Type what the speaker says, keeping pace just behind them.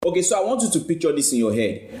Okay, so I want you to picture this in your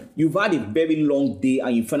head. You've had a very long day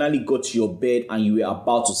and you finally got to your bed and you were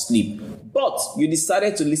about to sleep. But you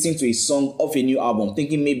decided to listen to a song of a new album,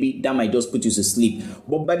 thinking maybe that might just put you to sleep.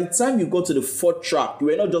 But by the time you got to the fourth track, you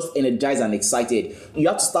were not just energized and excited. You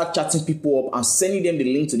have to start chatting people up and sending them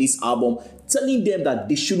the link to this album, telling them that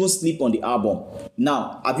they shouldn't sleep on the album.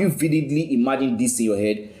 Now, have you vividly imagined this in your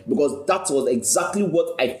head? Because that was exactly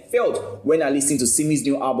what I felt when I listened to Simi's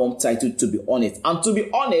new album titled To Be Honest. And to be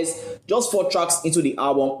honest, just 4 tracks into the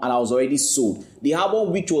album and I was already sold. The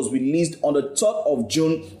album, which was released on the 3rd of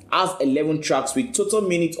June, has 11 tracks with total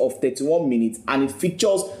minutes of 31 minutes, and it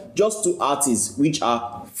features just 2 artists, which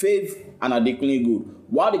are Faith and Adekunle Gold.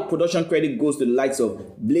 While the production credit goes to the likes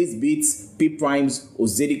of Blaze Beats, P Primes,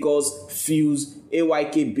 Ozedicus, Fuse,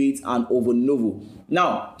 AYK Beats, and Ovonovo.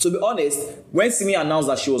 Now, to be honest, when Simi announced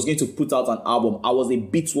that she was going to put out an album, I was a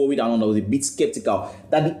bit worried and I was a bit skeptical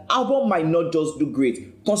that the album might not just do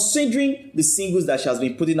great, considering the singles that she has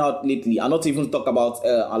been putting out lately. And not even talk about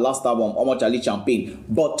her last album, Omo Charlie Champagne.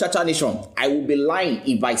 But Chacha Nation, I will be lying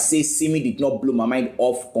if I say Simi did not blow my mind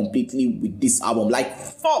off completely with this album. Like,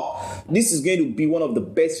 fuck! This is going to be one of the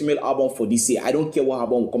best female albums for this year. I don't care what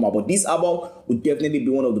album will come out, but this album will definitely be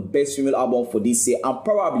one of the best female albums for this year, and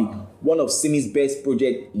probably one of Simi's best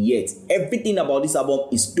project yet. Everything about this album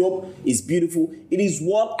is dope, it's beautiful. It is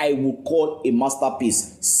what I would call a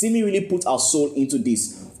masterpiece. Simi really put her soul into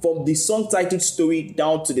this. From the song titled Story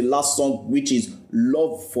down to the last song, which is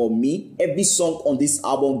Love For Me, every song on this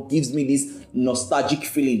album gives me this nostalgic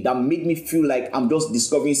feeling that made me feel like I'm just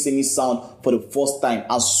discovering Simi's sound for the first time.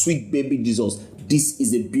 As Sweet Baby Jesus, this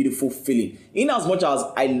is a beautiful feeling. In as much as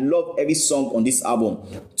I love every song on this album,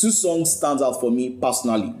 2 songs stands out for me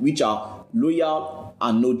personally, which are Loyal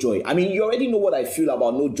and No Joy. I mean, you already know what I feel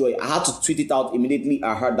about No Joy. I had to tweet it out immediately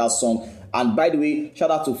I heard that song. And by the way, shout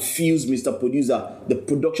out to Fuse, Mr. Producer. The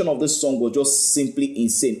production of this song was just simply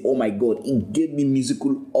insane. Oh my God, it gave me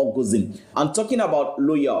musical orgasm. And talking about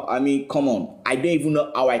Loyal, I mean, come on. I don't even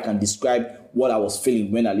know how I can describe what I was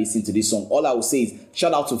feeling when I listened to this song. All I will say is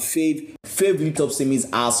shout out to Fave. Fave lit up Simi's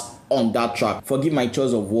ass on that track. Forgive my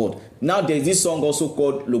choice of word. Now there's this song also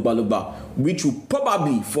called Loba Loba, which will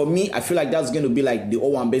probably, for me, I feel like that's going to be like the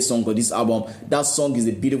Owambe song for this album. That song is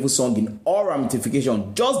a beautiful song in all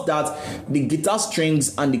ramifications. Just that the guitar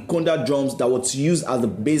strings and the conga drums that were used as the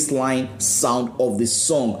baseline sound of the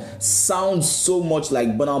song sounds so much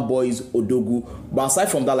like Burna Boy's Odogu. But aside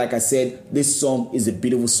from that, like I said, this song is a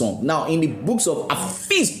beautiful song. Now, in the books of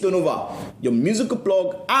Afeez Tonova, your musical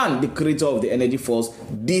plug and the creator of the Energy Force,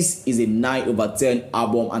 this is a 9/10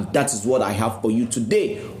 album, and that is what I have for you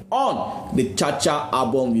today on the Chacha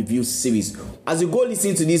album review series. As you go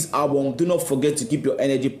listen to this album, do not forget to keep your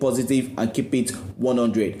energy positive and keep it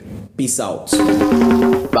 100. Peace out.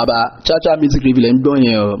 Baba, Chacha music review ń gbọ́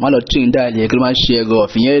yẹn o, má lọ tún dá ilé kí ló máa ń ṣe ẹ̀gọ́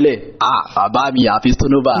ọ̀fìn yẹn lẹ̀. Bàbá mi Afeez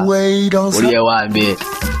Tonova, orí ẹ̀ wà ń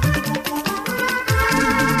bẹ.